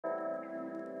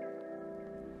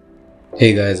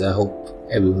Hey guys, I hope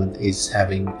everyone is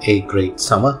having a great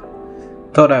summer.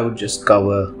 Thought I would just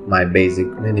cover my basic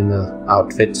minimal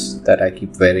outfits that I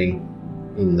keep wearing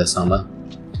in the summer.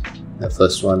 The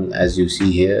first one, as you see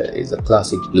here, is a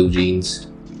classic blue jeans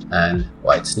and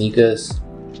white sneakers.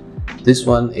 This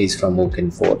one is from Oak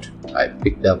 & Fort. I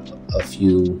picked up a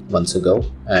few months ago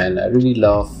and I really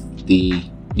love the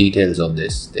details of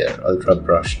this. They're ultra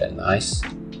brushed and nice.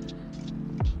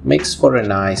 Makes for a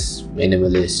nice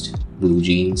minimalist blue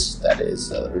jeans that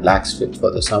is a relaxed fit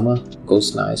for the summer.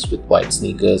 Goes nice with white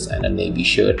sneakers and a navy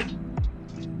shirt.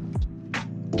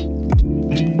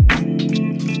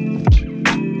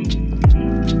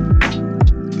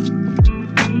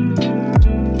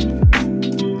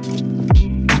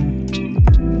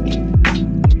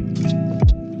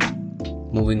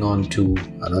 Moving on to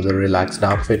another relaxed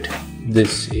outfit.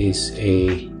 This is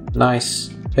a nice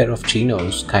pair of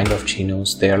chinos,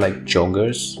 They are like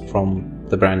joggers from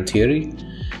the brand Theory.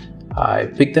 I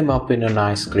picked them up in a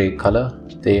nice grey color.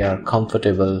 They are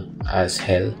comfortable as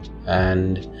hell,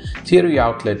 and Theory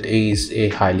Outlet is a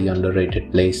highly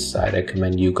underrated place. I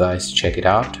recommend you guys check it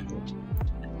out.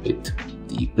 With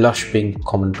the blush pink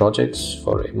common projects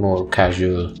for a more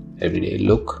casual everyday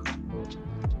look.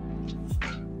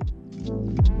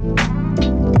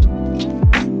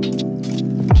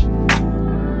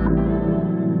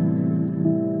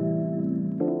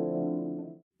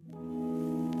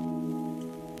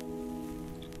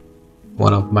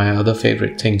 One of my other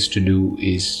favorite things to do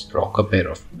is rock a pair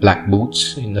of black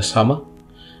boots in the summer.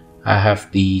 I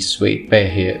have the suede pair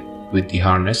here with the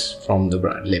harness from the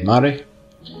brand Le Mare.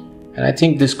 And I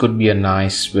think this could be a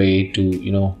nice way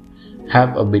to,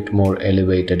 have a bit more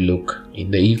elevated look in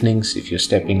the evenings if you're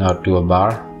stepping out to a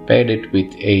bar. Paired it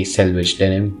with a selvage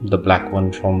denim, the black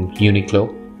one from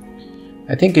Uniqlo.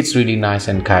 I think it's really nice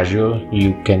and casual.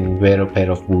 You can wear a pair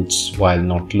of boots while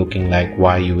not looking like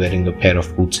why you're wearing a pair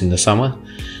of boots in the summer.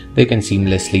 They can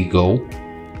seamlessly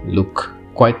look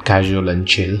quite casual and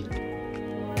chill.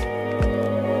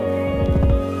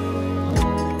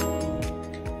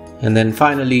 And then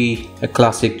finally, a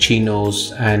classic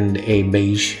chinos and a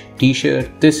beige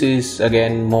t-shirt. This is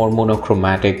again more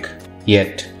monochromatic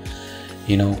yet,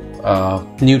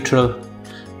 neutral.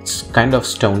 It's kind of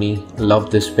stony. Love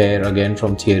this pair again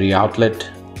from Theory Outlet.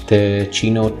 The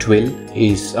chino twill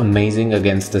is amazing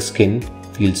against the skin.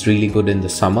 Feels really good in the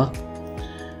summer.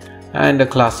 And a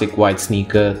classic white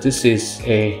sneaker. This is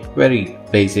a very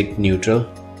basic neutral.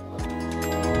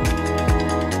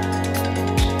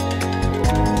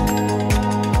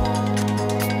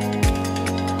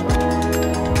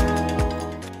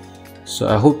 So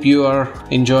I hope you are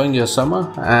enjoying your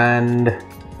summer, and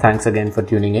thanks again for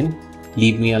tuning in.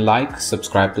 Leave me a like,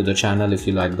 subscribe to the channel if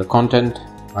you like the content.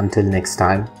 Until next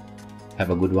time, have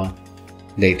a good one.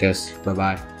 Laters. Bye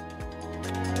bye.